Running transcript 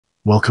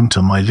Welcome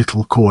to my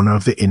little corner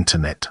of the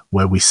internet,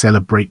 where we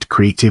celebrate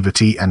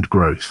creativity and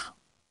growth.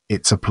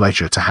 It's a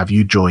pleasure to have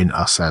you join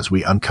us as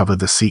we uncover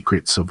the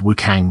secrets of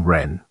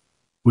Kang-ren.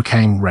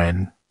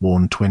 Kang-ren,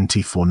 born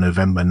 24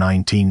 November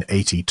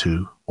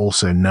 1982,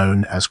 also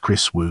known as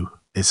Chris Wu,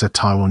 is a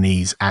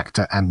Taiwanese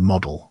actor and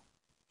model.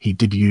 He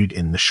debuted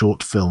in the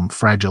short film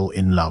Fragile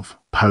in Love,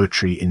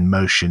 Poetry in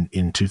Motion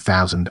in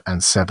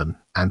 2007,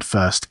 and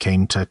first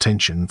came to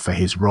attention for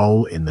his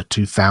role in the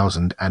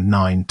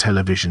 2009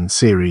 television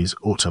series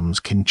Autumn's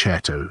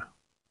Concerto.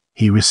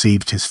 He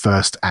received his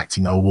first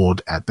acting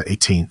award at the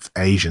 18th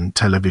Asian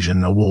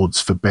Television Awards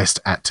for Best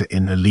Actor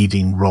in a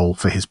Leading Role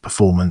for his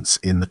performance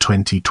in the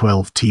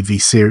 2012 TV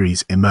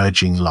series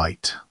Emerging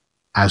Light.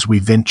 As we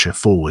venture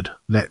forward,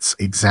 let's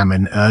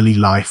examine early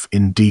life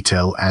in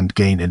detail and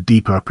gain a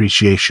deeper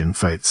appreciation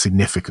for its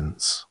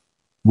significance.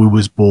 Wu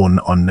was born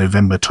on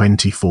November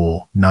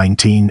 24,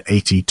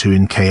 1982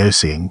 in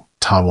Kaohsiung,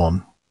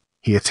 Taiwan.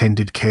 He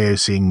attended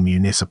Kaohsiung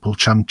Municipal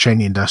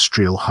Chungcheong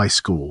Industrial High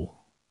School.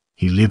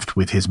 He lived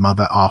with his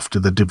mother after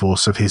the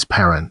divorce of his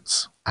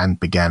parents, and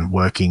began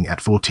working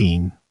at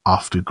 14,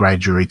 after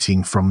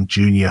graduating from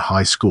junior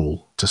high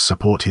school, to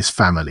support his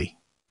family.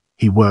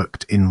 He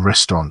worked in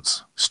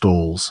restaurants,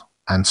 stalls,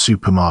 and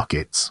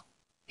supermarkets.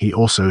 He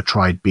also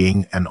tried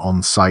being an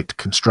on-site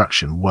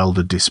construction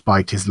welder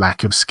despite his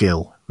lack of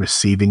skill,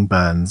 receiving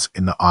burns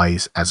in the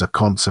eyes as a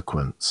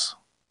consequence.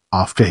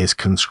 After his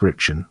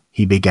conscription,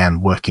 he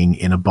began working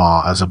in a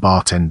bar as a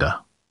bartender.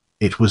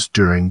 It was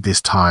during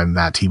this time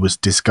that he was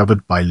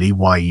discovered by Lee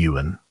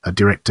Wai-yuan, a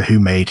director who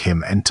made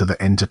him enter the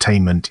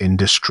entertainment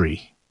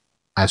industry.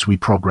 As we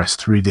progress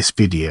through this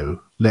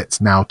video,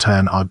 let's now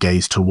turn our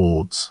gaze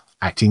towards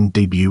acting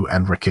debut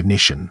and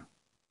recognition.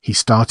 He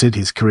started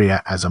his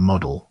career as a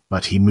model,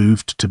 but he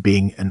moved to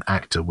being an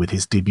actor with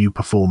his debut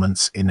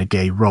performance in a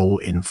gay role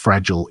in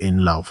Fragile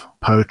in Love,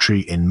 Poetry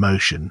in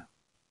Motion.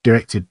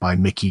 Directed by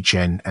Mickey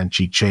Chen and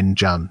Chi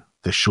Chen-jun,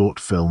 the short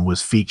film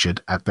was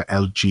featured at the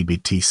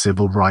LGBT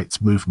Civil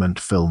Rights Movement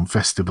Film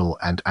Festival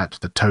and at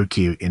the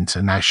Tokyo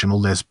International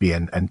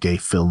Lesbian and Gay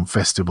Film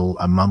Festival,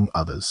 among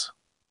others.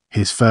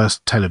 His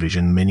first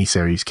television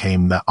miniseries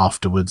came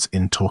afterwards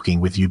in Talking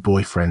with Your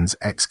Boyfriend's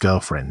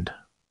Ex-Girlfriend.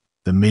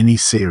 The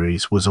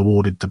miniseries was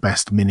awarded the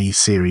Best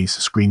Miniseries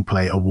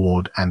Screenplay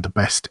Award and the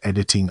Best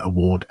Editing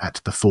Award at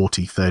the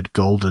 43rd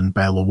Golden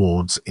Bell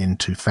Awards in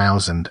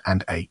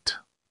 2008.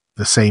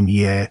 The same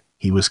year,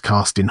 he was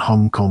cast in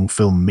Hong Kong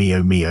film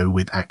Mio Mio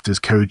with actors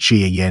Ko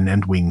Chia-yen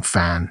and Wing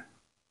Fan.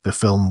 The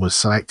film was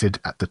selected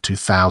at the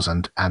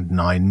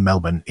 2009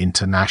 Melbourne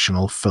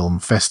International Film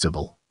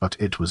Festival, but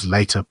it was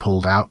later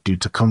pulled out due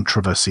to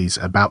controversies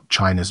about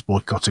China's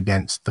boycott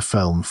against the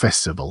film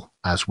festival,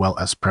 as well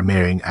as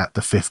premiering at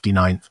the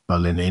 59th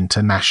Berlin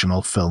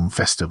International Film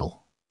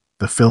Festival.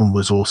 The film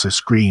was also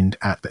screened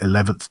at the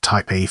 11th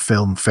Taipei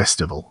Film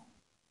Festival.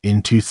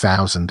 In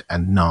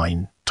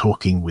 2009,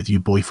 Talking with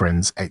Your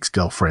Boyfriend's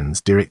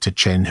Ex-Girlfriend's director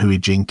Chen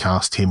Huijing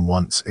cast him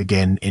once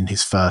again in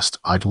his first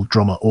idol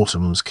drama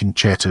Autumn's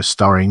Concerto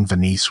starring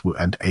Venice Wu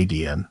and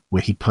Adian,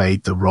 where he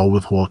played the role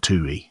of Huo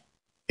Tui.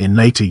 In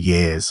later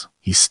years,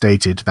 he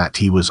stated that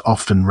he was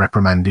often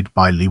reprimanded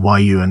by Lee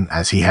Wai-yuan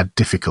as he had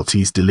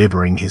difficulties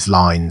delivering his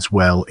lines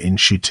well in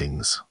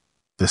shootings.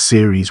 The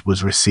series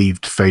was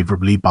received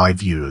favorably by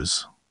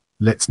viewers.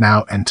 Let's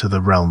now enter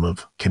the realm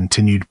of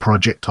continued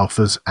project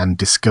offers and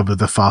discover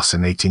the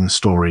fascinating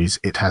stories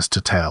it has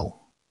to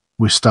tell.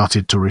 We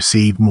started to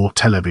receive more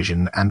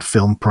television and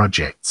film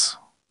projects.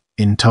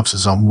 In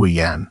Tufts Zong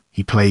Wuyan,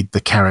 he played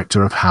the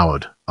character of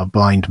Howard, a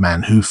blind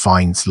man who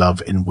finds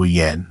love in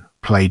Wuyan,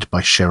 played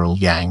by Cheryl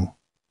Yang.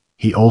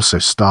 He also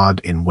starred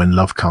in When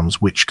Love Comes,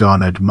 which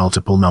garnered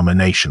multiple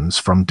nominations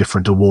from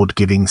different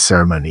award-giving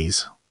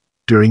ceremonies.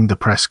 During the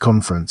press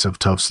conference of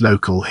Tufts'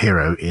 local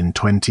hero in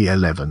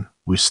 2011,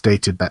 Wu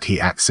stated that he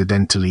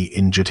accidentally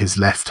injured his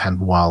left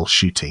hand while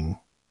shooting.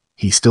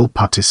 He still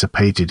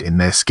participated in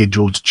their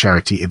scheduled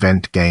charity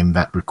event game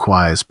that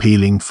requires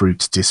peeling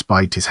fruits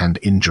despite his hand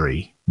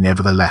injury,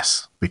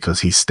 nevertheless, because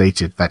he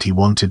stated that he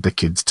wanted the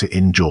kids to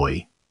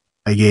enjoy.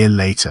 A year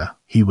later,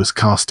 he was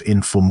cast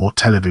in for more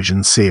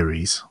television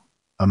series.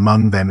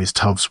 Among them is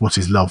Tufts What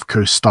Is Love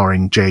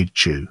co-starring Jade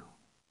Chu.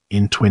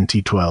 In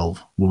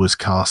 2012, Wu was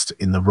cast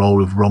in the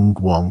role of Rong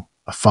Guang,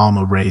 a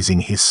farmer raising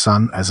his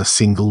son as a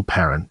single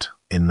parent,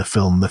 in the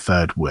film The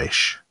Third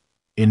Wish.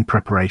 In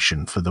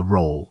preparation for the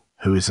role,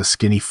 Wu is a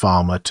skinny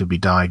farmer to be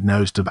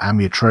diagnosed of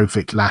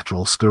amyotrophic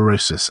lateral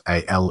sclerosis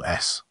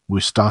 (ALS), Wu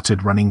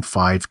started running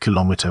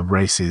 5-kilometer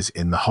races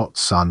in the hot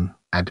sun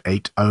and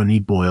ate only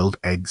boiled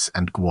eggs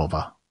and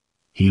guava.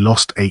 He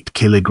lost 8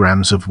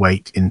 kilograms of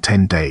weight in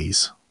 10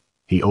 days.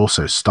 He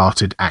also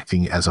started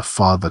acting as a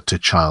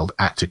father-to-child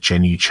actor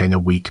Chen Yucheng a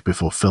week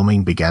before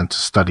filming began to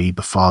study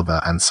the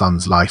father and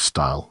son's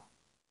lifestyle.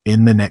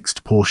 In the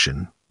next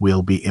portion,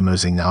 we'll be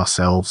immersing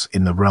ourselves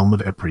in the realm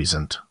of a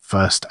present,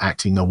 first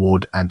acting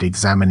award and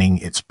examining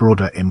its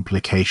broader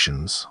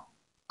implications.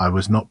 I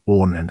was not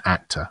born an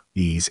actor.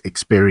 These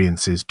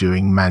experiences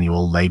doing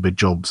manual labor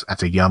jobs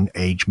at a young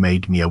age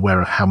made me aware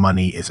of how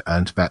money is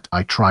earned, that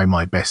I try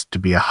my best to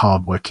be a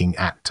hard-working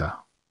actor.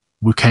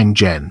 Wu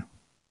Kang-ren.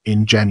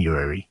 In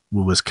January,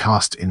 Wu was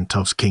cast in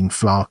Tov's King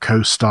Fla,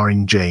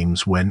 co-starring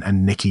James Wen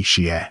and Nikki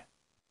Xie.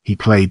 He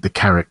played the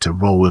character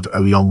role of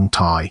Ouyong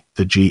Tai,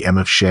 the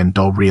GM of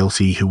Shendao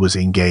Realty who was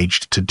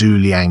engaged to Du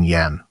Liang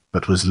Yan,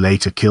 but was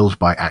later killed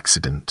by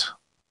accident.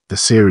 The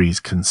series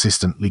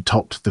consistently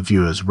topped the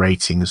viewers'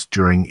 ratings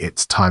during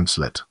its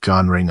timeslot,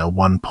 garnering a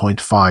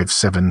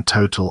 1.57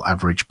 total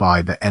average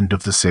by the end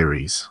of the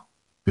series.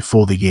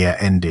 Before the year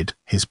ended,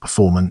 his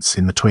performance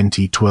in the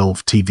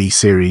 2012 TV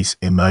series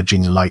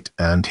Emerging Light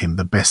earned him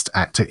the Best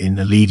Actor in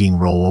a Leading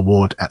Role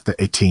award at the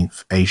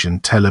 18th Asian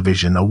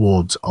Television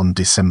Awards on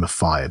December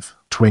 5,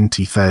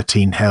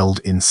 2013, held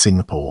in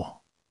Singapore.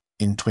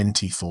 In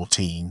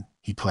 2014,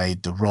 he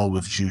played the role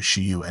of Zhu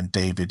Xiu and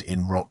David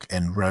in Rock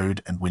and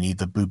Road and Winnie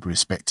the Pooh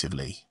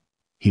respectively.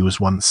 He was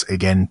once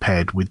again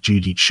paired with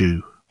Judy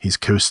Chu, his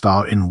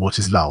co-star in What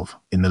Is Love,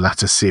 in the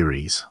latter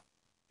series.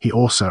 He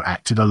also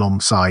acted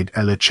alongside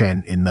Ella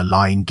Chen in The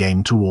Lying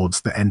Game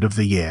towards the end of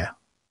the year.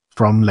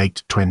 From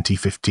late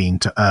 2015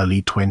 to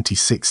early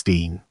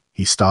 2016,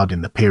 he starred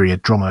in the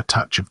period drama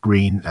Touch of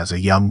Green as a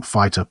young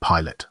fighter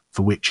pilot,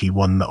 for which he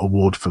won the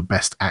award for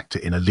Best Actor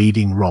in a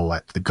Leading Role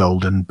at the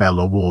Golden Bell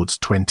Awards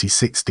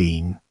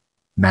 2016.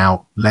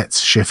 Now,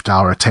 let's shift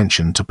our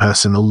attention to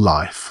personal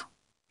life.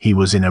 He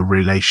was in a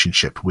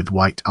relationship with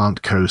White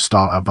Aunt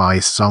co-star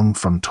Avice Song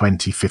from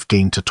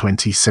 2015 to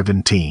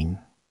 2017.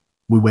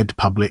 We went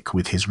public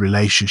with his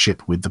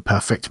relationship with the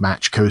Perfect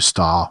Match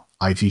co-star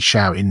Ivy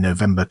Shao in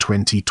November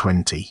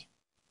 2020.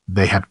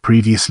 They had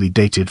previously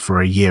dated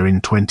for a year in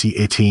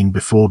 2018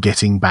 before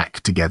getting back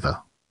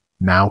together.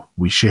 Now,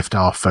 we shift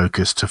our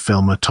focus to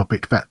film a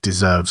topic that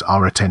deserves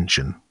our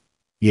attention.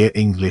 Year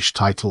English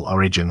title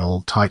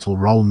Original title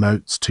Roll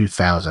Notes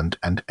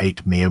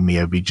 2008 Mio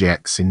Mio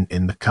BJX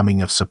in The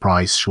Coming of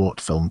Surprise short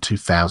film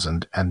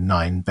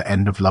 2009 The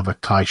End of Love a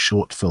Kai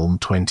short film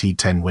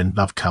 2010 When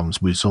Love Comes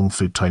Wuzong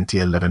Fu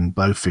 2011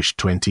 Blowfish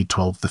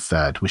 2012 The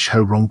Third Wish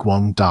Ho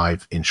Rongguang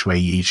Dive in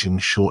Shui Yijing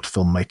short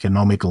film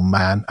Economical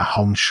Man a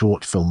Hong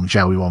short film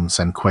Zhaoyuan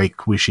San Quake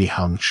Wishi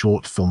Han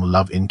short film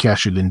Love in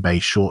Kashulin Bay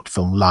short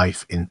film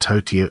Life in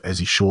Tokyo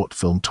Ezi short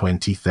film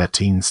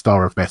 2013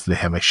 Star of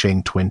Bethlehem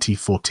Sheng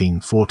 2014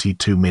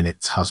 42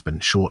 minutes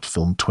Husband short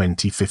film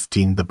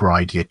 2015 The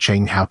Bride Ye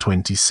Cheng Hao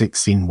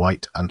 2016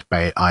 White and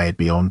Bay Eye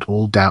Beyond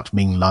All Doubt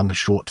Ming Lung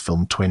short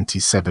film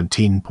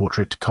 2017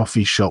 Portrait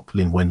Coffee Shop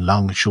Lin Wen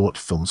Lung short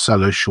film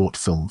Solo short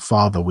film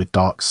Father with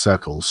Dark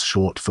Circles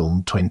short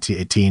film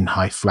 2018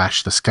 High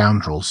Flash The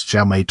Scoundrels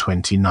Jiamei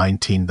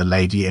 2019 The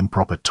Lady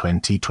Improper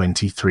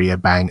 2023 A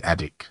Bang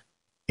Addict.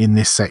 In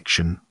this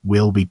section,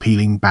 we'll be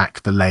peeling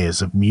back the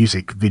layers of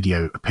music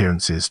video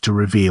appearances to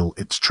reveal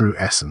its true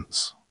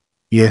essence.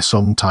 Year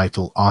song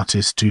title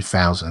Artist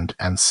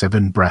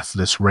 2007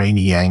 Breathless Rain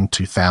Yang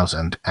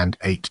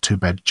 2008 Too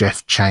Bad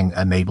Jeff Chang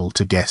Unable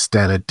to Guess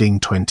Stella Ding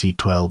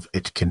 2012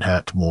 It Can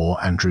Hurt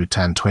More Andrew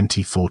Tan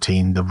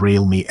 2014 The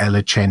Real Me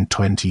Ella Chen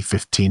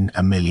 2015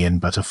 A Million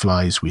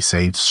Butterflies We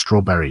Saved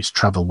Strawberries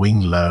Travel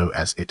Wing Low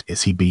As It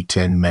Is He Beat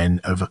 10 Men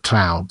Over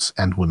Clouds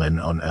and Women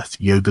on Earth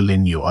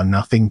Yodelin You Are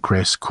Nothing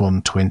Chris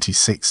Kwon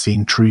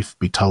 2016 Truth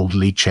Be Told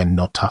Lee Chen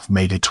Not Tough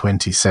Mayday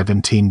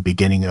 2017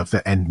 Beginning of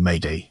the End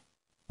Mayday.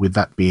 With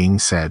that being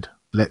said,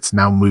 let's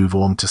now move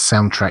on to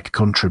soundtrack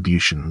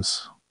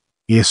contributions.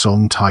 Year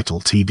song title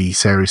TV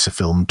series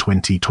film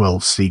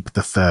 2012 Sleep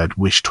the Third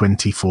Wish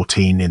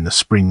 2014 In the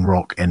Spring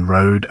Rock and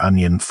Road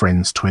Onion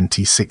Friends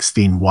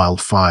 2016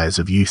 Wildfires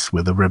of Youth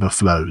Where the River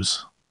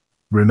Flows.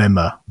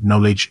 Remember,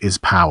 knowledge is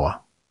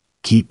power.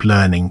 Keep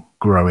learning,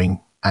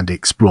 growing, and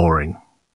exploring.